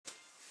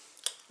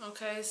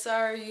Okay,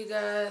 sorry you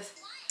guys.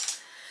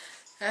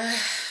 I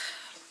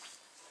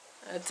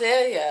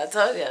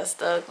told you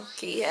stuff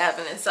keep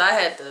happening. So I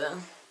had to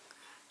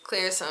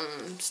clear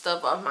some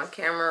stuff off my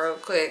camera real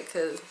quick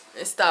because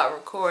it stopped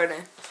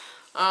recording.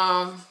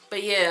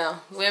 But yeah,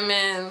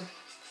 women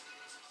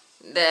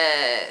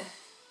that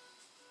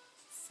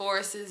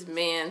forces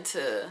men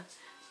to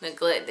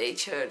neglect their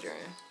children.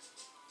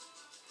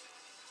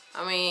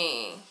 I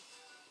mean,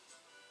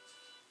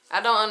 I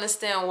don't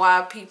understand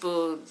why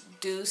people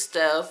do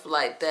stuff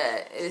like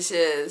that. It's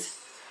just,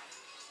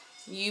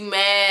 you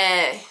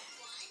mad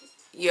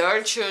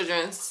your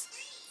children's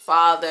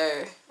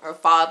father or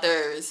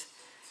fathers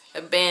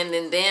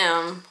abandon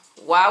them.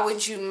 Why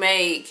would you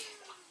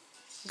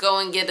go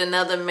and get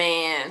another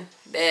man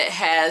that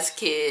has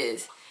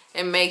kids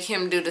and make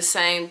him do the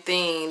same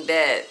thing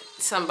that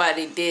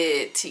somebody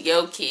did to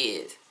your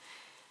kids?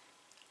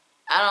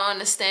 I don't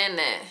understand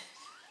that.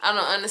 I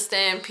don't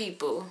understand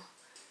people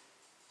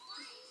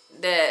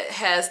that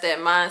has that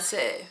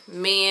mindset.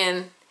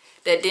 Men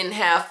that didn't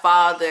have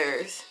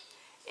fathers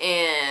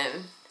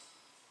and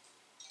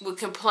would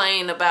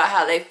complain about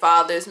how their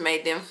fathers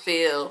made them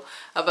feel,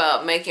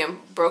 about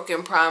making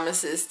broken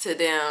promises to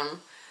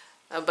them,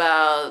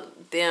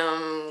 about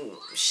them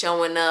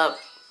showing up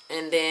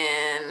and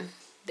then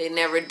they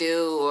never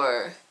do,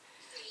 or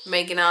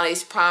making all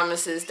these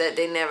promises that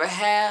they never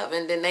have,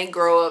 and then they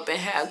grow up and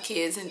have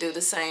kids and do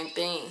the same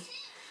thing.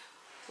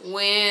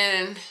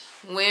 When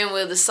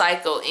will the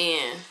cycle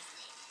end?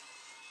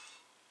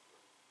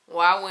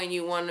 Why wouldn't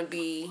you want to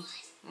be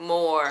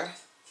more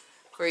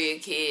for your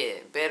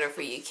kid, better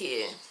for your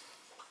kid?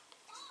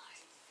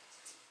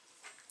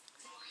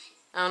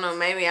 I don't know,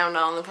 maybe I'm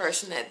the only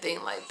person that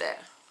think like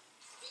that.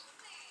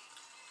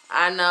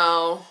 I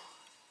know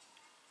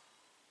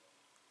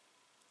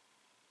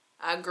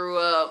I grew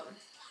up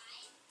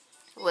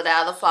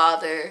without a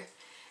father,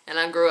 and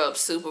I grew up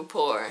super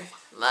poor.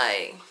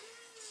 Like,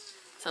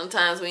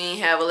 sometimes we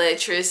ain't have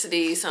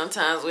electricity,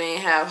 sometimes we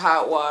ain't have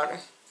hot water.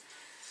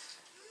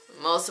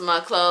 Most of my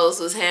clothes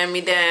was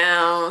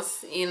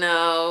hand-me-downs, you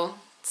know.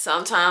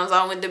 Sometimes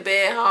I went to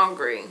bed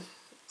hungry.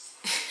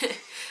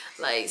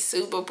 Like,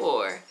 super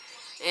poor.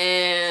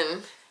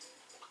 And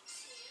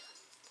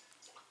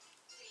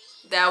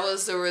that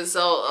was the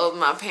result of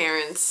my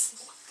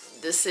parents'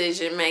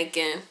 decision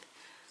making.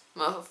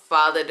 My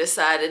father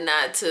decided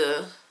not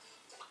to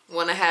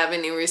want to have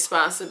any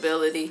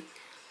responsibility.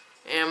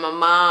 And my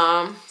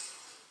mom,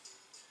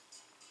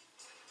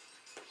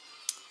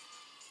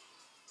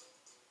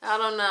 I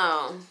don't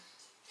know.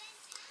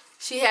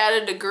 She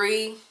had a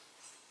degree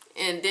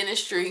in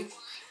dentistry,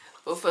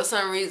 but for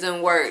some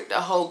reason worked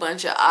a whole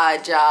bunch of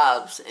odd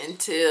jobs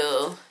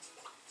until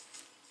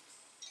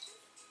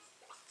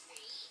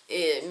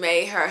it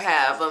made her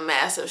have a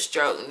massive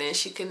stroke, and then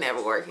she could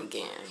never work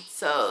again.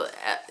 So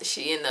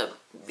she ended up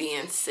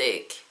being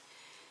sick,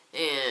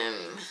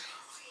 and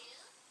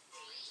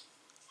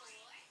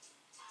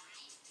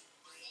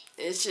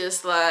it's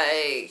just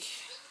like,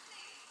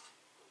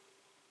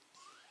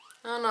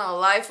 I don't know,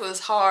 life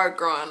was hard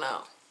growing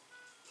up.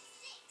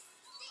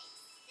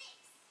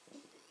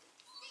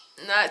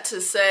 Not to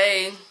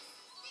say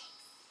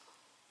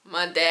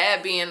my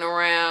dad being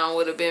around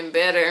would have been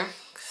better.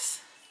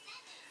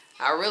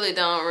 I really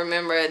don't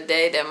remember a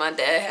day that my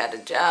dad had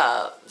a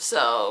job.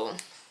 So,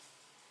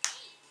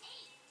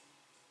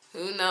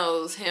 who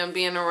knows? Him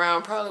being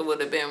around probably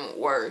would have been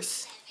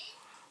worse.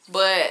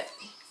 But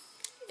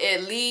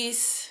at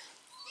least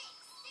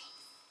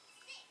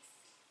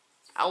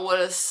I would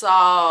have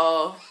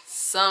saw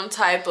some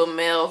type of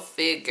male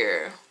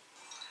figure.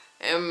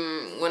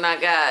 And when I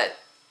got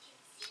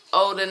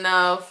old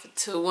enough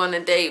to want to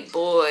date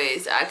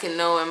boys, I can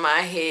know in my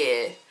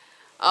head,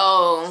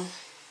 oh,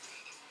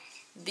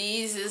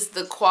 these is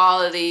the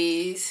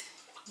qualities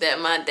that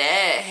my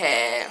dad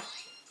had,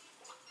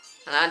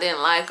 and I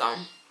didn't like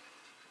them.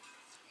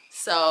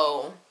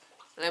 So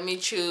let me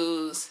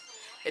choose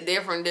a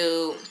different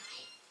dude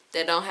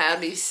that don't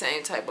have these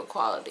same type of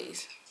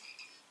qualities.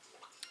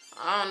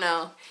 I don't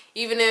know.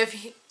 Even if,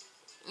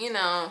 you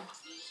know,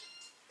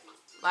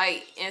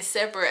 like in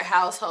separate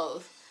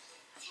households.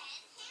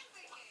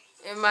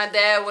 If my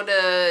dad would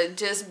have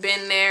just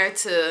been there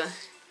to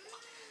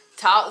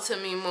talk to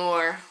me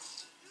more,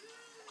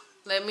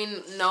 let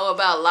me know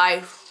about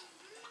life.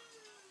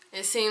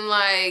 It seemed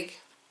like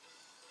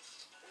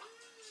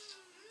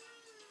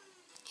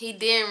he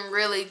didn't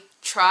really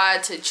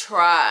try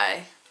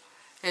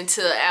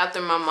until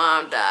after my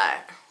mom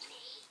died.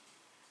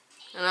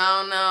 And I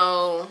don't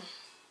know.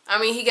 I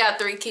mean, he got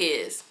 3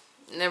 kids.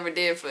 Never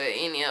did for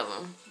any of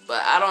them.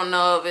 But I don't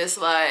know if it's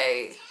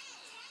like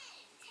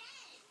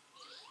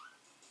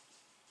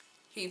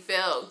he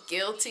felt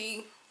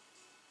guilty.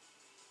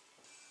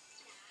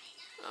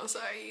 I'm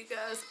sorry, you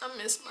guys. I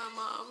miss my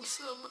mom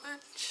so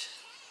much.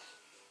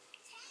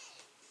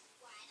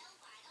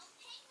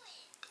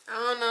 I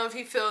don't know if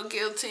he felt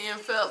guilty and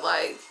felt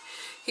like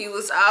he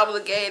was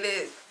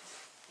obligated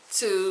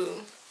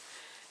to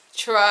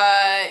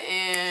try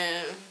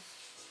and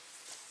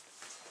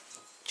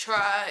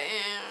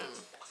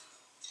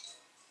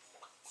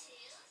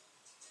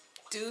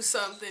do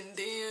something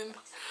then,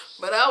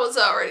 but I was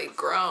already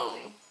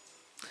grown.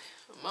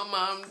 My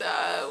mom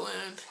died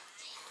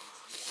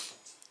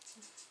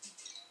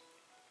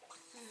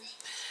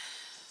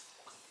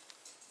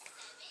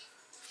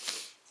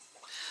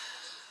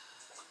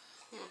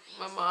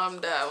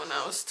when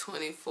I was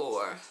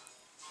 24.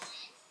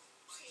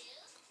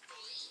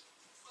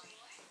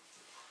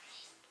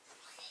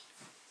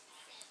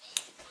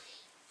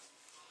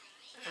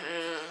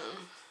 And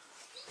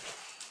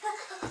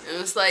it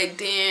was like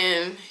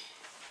then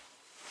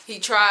he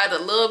tried a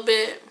little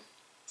bit,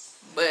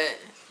 but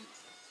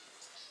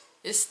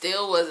it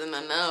still wasn't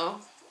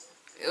enough.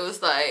 It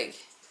was like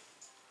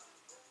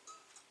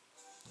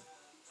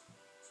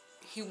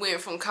he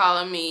went from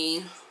calling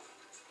me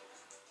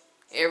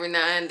every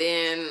now and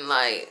then,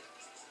 like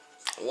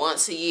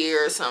once a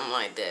year or something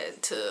like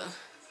that, to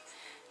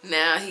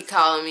now he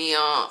calling me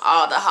on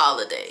all the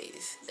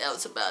holidays. That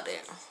was about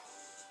it.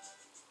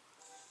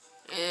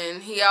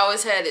 And he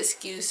always had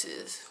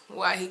excuses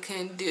why he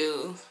couldn't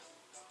do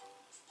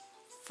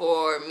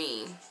for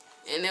me.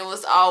 And it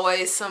was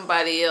always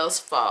somebody else's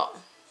fault.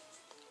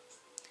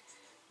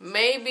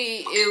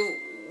 Maybe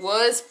it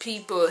was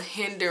people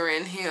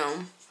hindering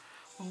him,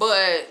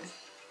 but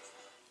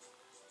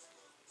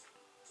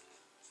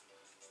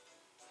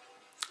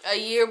a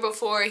year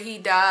before he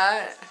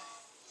died,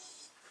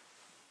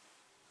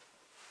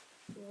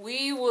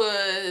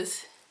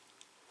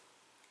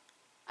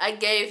 I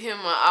gave him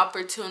an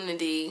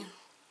opportunity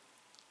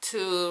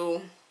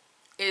to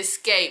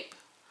escape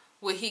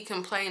what he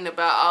complained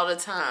about all the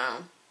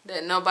time,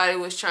 that nobody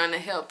was trying to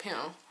help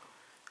him,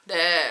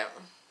 that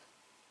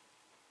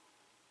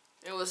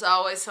it was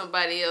always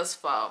somebody else's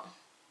fault.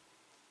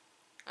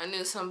 I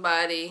knew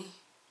somebody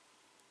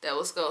that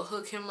was going to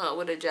hook him up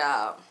with a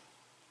job.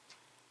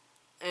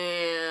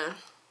 And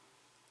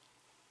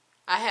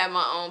I had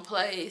my own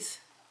place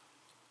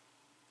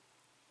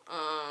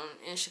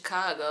in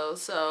Chicago.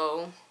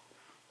 So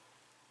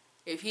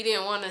if he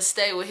didn't want to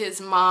stay with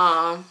his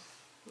mom,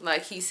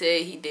 like he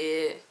said he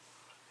did,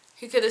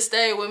 he could have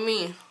stayed with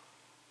me.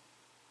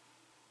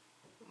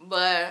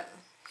 But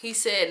he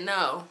said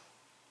no.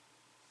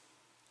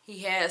 He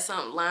had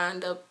something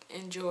lined up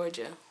in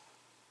Georgia.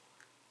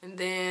 And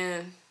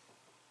then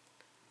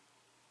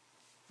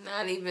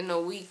not even a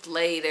week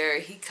later,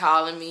 he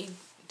calling me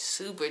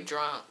super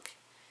drunk,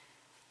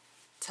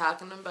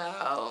 talking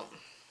about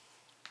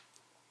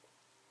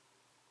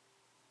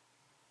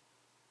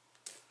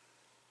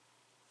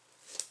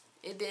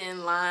it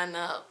didn't line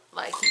up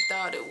like he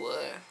thought it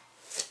would,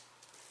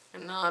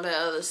 and all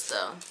that other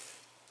stuff.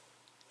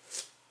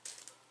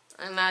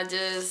 And I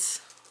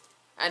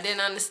didn't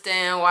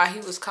understand why he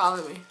was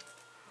calling me,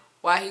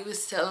 why he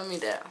was telling me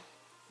that.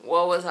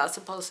 What was I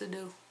supposed to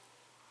do?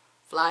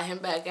 Fly him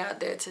back out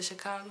there to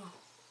Chicago?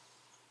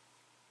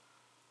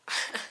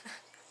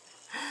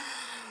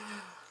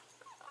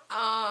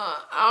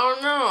 I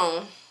don't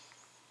know.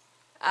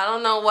 I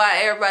don't know why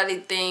everybody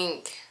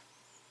think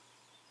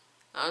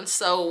I'm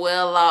so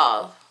well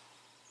off.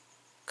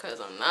 'Cause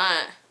I'm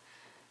not.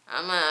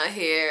 I'm out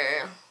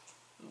here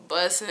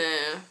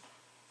busting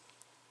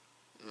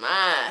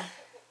my,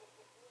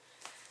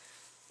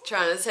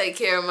 trying to take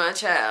care of my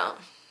child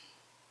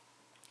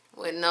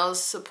with no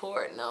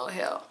support, no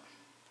help.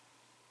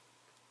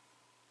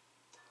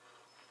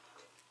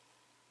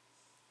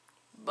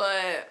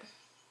 But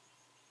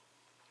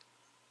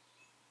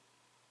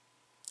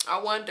I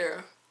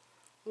wonder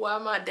why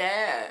my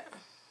dad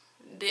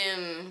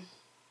didn't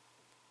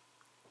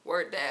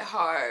work that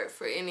hard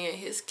for any of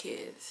his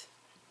kids.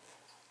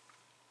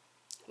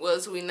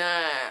 Was we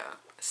not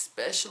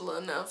special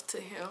enough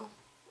to him?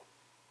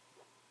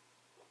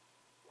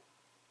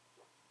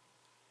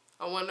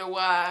 I wonder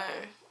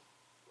why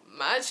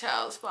my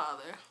child's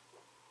father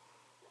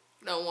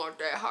don't work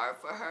that hard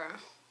for her.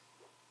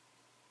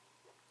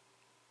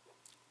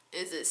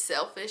 Is it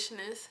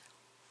selfishness?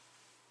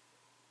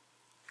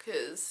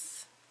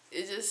 'Cause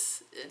it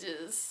just,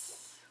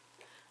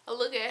 I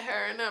look at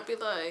her and I be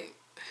like,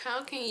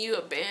 how can you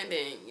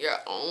abandon your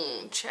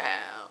own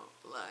child?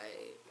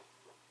 Like,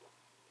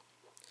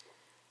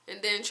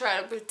 and then try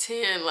to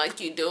pretend like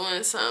you're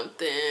doing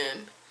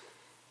something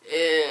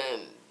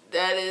and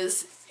that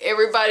is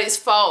everybody's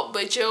fault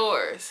but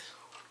yours.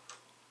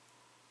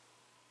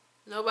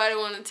 Nobody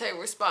want to take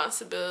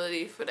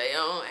responsibility for their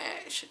own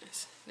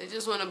actions. They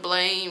just want to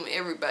blame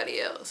everybody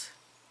else.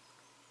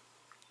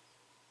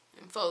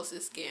 And folks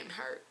is getting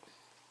hurt.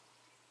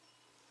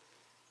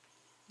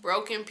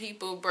 Broken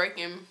people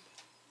breaking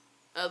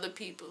other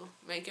people,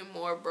 making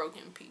more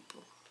broken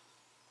people.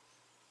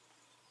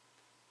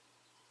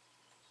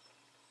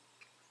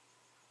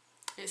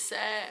 It's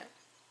sad.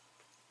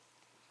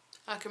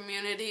 Our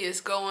community is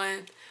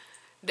going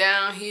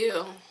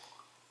downhill.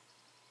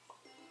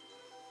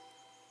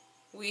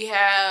 We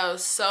have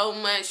so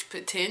much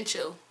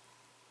potential,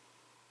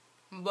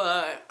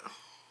 but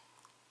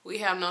we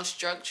have no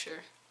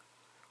structure.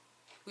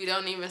 We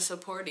don't even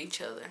support each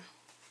other.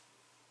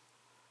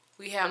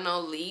 We have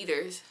no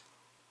leaders.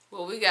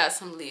 Well, we got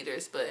some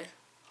leaders, but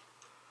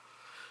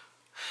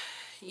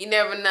you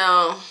never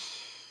know.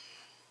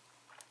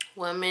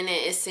 One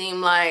minute it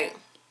seemed like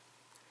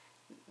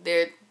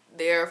they're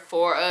there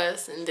for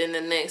us, and then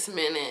the next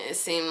minute it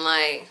seemed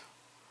like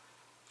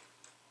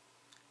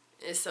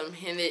it's some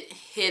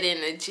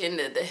hidden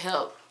agenda to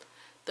help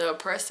the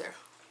oppressor.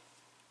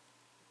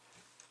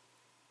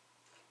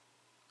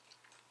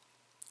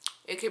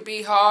 It could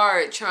be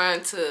hard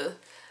trying to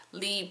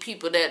lead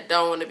people that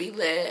don't want to be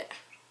led.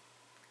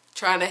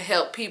 Trying to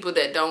help people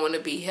that don't want to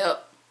be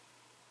helped.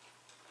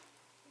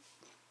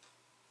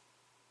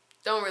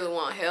 Don't really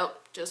want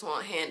help, just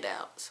want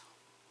handouts.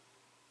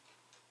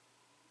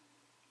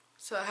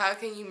 So how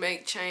can you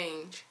make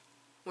change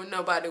when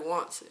nobody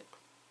wants it?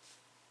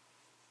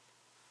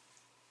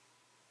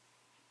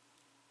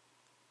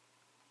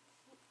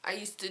 I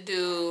used to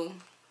do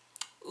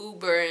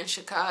Uber in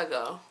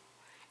Chicago,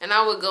 and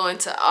I would go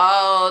into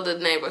all the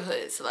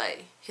neighborhoods,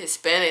 like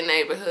Hispanic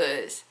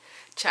neighborhoods,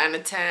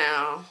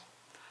 Chinatown,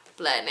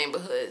 black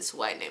neighborhoods,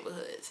 white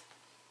neighborhoods.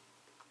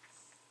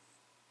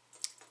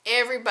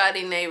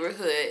 Everybody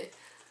neighborhood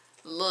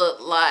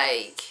looked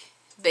like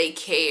they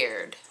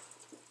cared,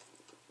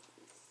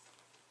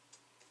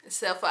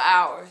 except for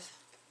ours.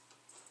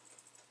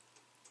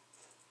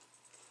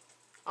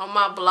 On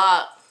my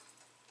block,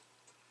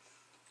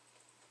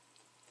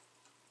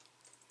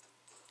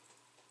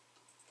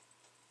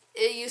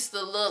 it used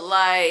to look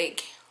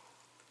like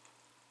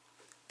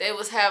they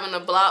was having a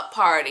block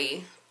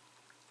party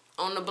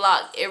on the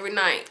block every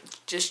night.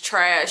 Just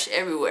trash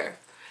everywhere.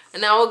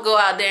 And I would go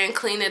out there and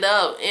clean it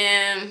up.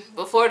 And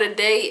before the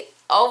day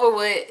over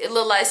with, it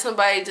looked like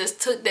somebody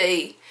just took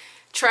their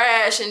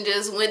trash and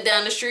just went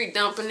down the street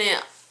dumping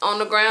it on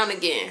the ground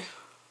again.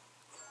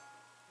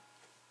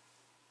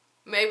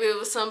 Maybe it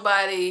was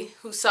somebody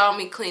who saw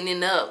me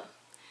cleaning up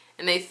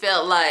and they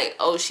felt like,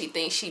 oh, she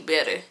thinks she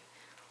better.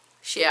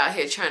 She out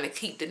here trying to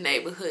keep the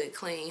neighborhood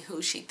clean,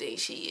 who she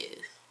thinks she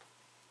is.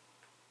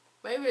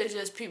 Maybe it's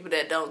just people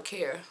that don't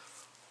care.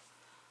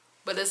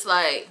 But it's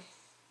like,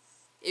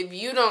 if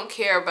you don't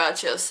care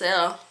about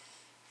yourself,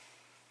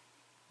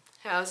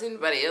 how's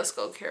anybody else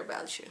gonna care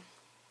about you?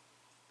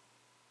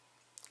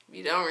 If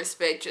you don't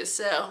respect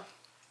yourself,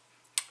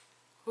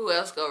 who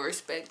else gonna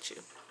respect you?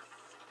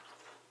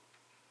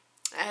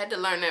 I had to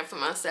learn that for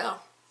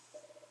myself.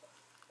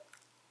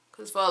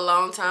 Because for a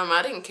long time,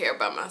 I didn't care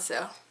about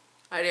myself.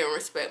 I didn't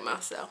respect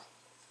myself.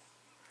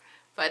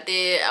 If I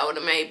did, I would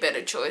have made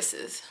better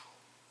choices.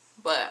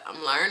 But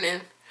I'm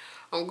learning,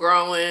 I'm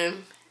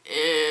growing,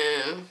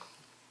 and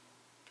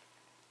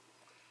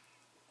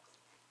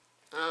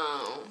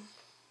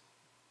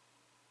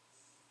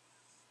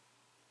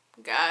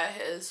God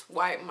has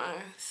wiped my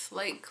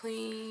slate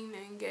clean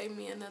and gave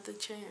me another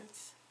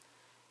chance.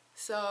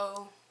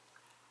 So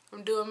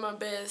I'm doing my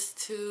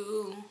best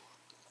to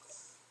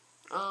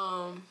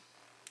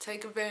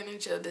take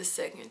advantage of this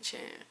second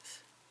chance.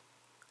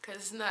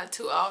 Because not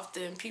too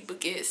often people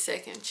get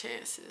second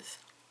chances.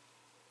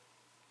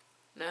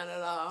 Not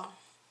at all.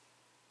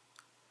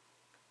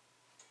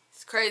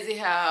 It's crazy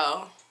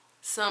how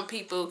some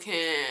people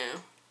can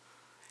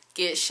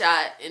get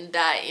shot and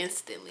die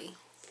instantly.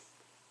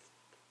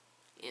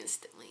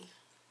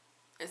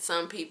 And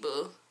some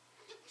people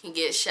can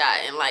get shot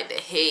in like the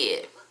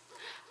head,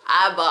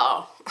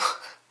 eyeball,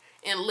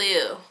 and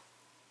live.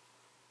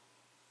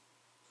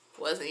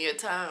 Wasn't your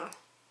time.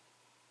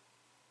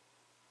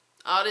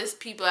 All these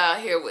people out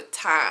here with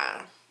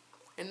time,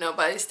 and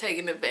nobody's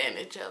taking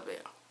advantage of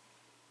it.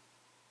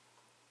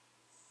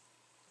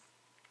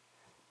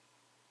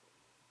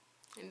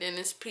 And then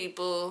there's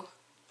people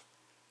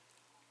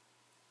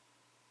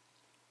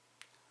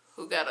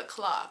who got a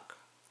clock,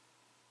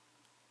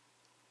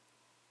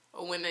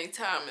 or when their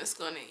time is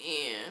going to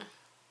end,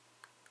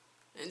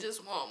 and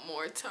just want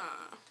more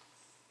time.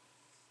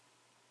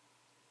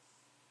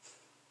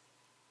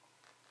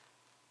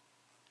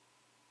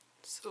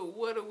 So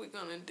what are we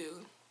going to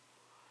do?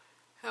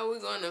 How are we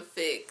going to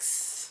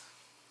fix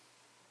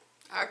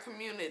our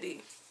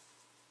community?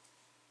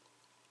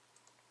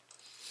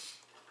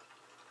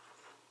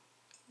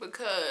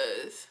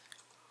 Because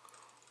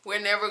we're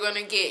never going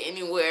to get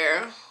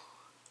anywhere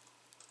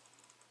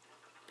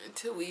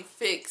until we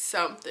fix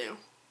something.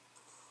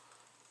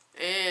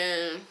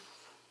 And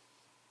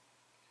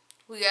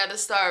we got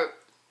to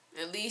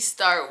at least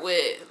start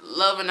with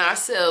loving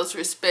ourselves,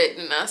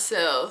 respecting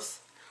ourselves.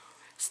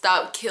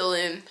 Stop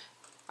killing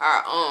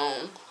our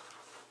own.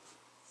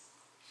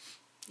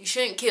 You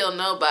shouldn't kill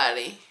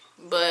nobody,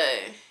 but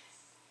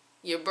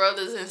your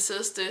brothers and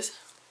sisters,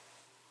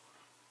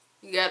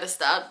 you got to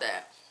stop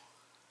that.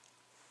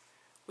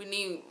 We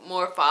need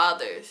more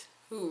fathers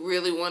who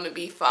really want to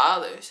be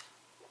fathers.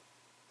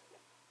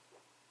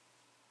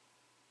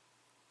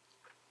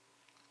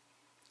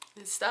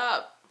 And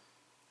stop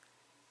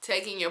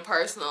taking your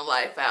personal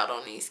life out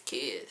on these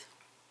kids.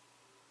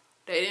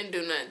 They didn't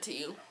do nothing to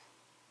you.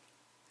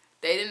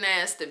 They didn't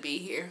ask to be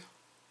here.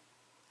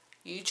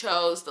 You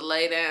chose to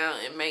lay down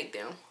and make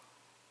them.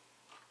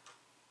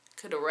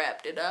 Could have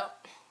wrapped it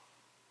up.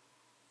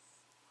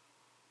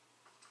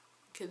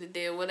 Could have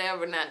did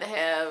whatever not to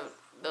have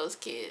those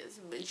kids,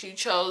 but you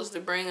chose to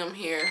bring them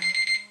here.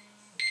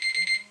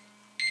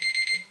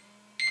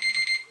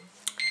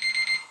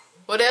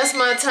 Well, that's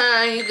my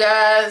time, you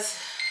guys.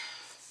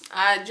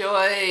 I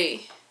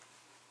enjoy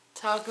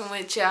talking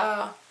with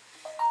y'all.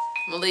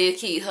 Malia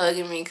keep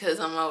hugging me because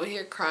I'm over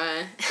here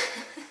crying.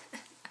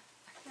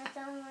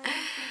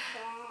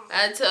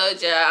 I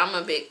told y'all I'm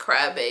a big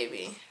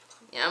crybaby.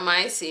 Y'all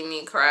might see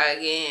me cry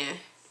again.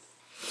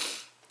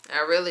 I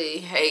really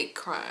hate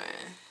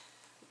crying,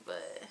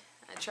 but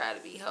I try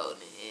to be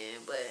holding it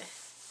in. But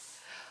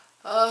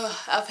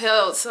I've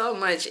held so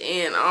much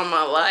in all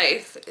my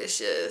life. It's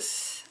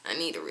just I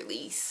need a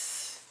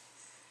release.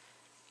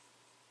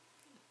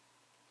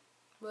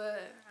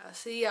 But I'll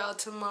see y'all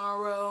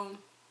tomorrow.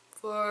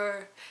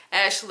 For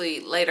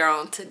actually later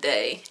on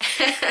today,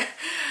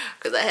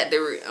 because I had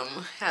to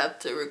have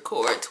to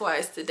record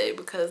twice today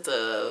because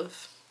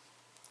of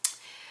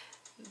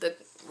the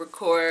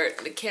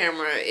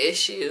camera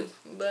issue.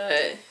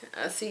 But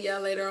I'll see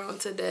y'all later on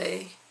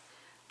today.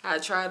 I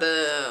try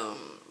to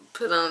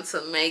put on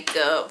some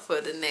makeup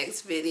for the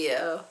next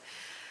video.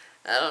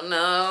 I don't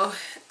know,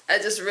 I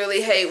just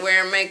really hate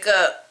wearing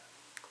makeup.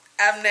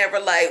 I've never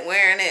liked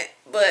wearing it,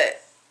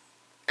 but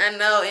I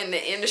know in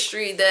the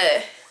industry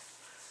that,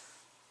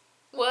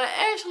 well,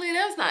 actually,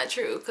 that's not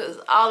true, because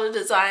all the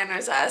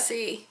designers I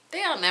see, they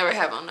don't never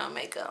have on no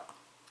makeup.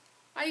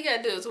 All you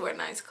gotta do is wear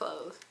nice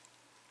clothes.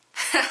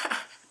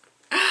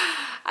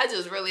 I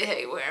just really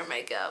hate wearing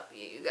makeup,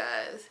 you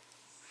guys.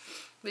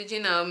 But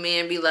you know,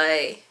 men be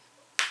like,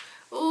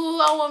 ooh,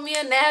 I want me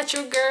a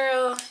natural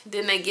girl.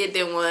 Then they get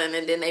them one,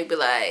 and then they be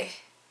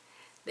like,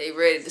 they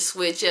ready to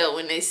switch up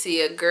when they see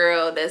a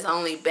girl that's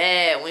only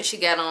bad when she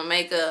got on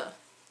makeup.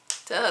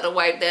 Tell her to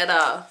wipe that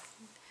off.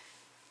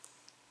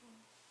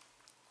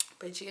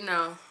 But you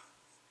know,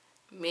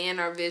 men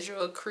are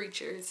visual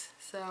creatures,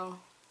 so.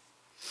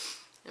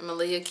 And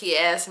Malia keep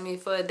asking me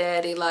for a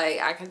daddy,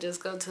 like I can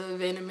just go to a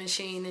vending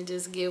machine and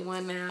just get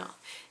one out.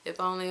 If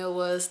only it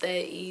was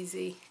that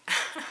easy.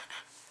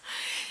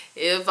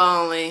 If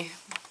only.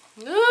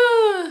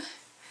 Ooh.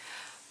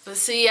 But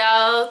see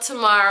y'all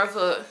tomorrow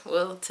for,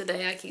 well,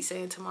 today, I keep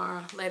saying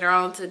tomorrow. Later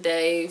on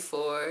today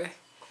for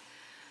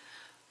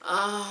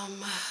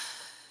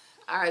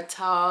our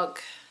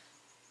talk.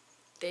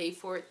 Day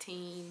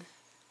 14.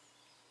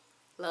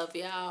 Love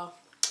y'all.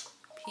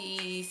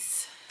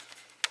 Peace.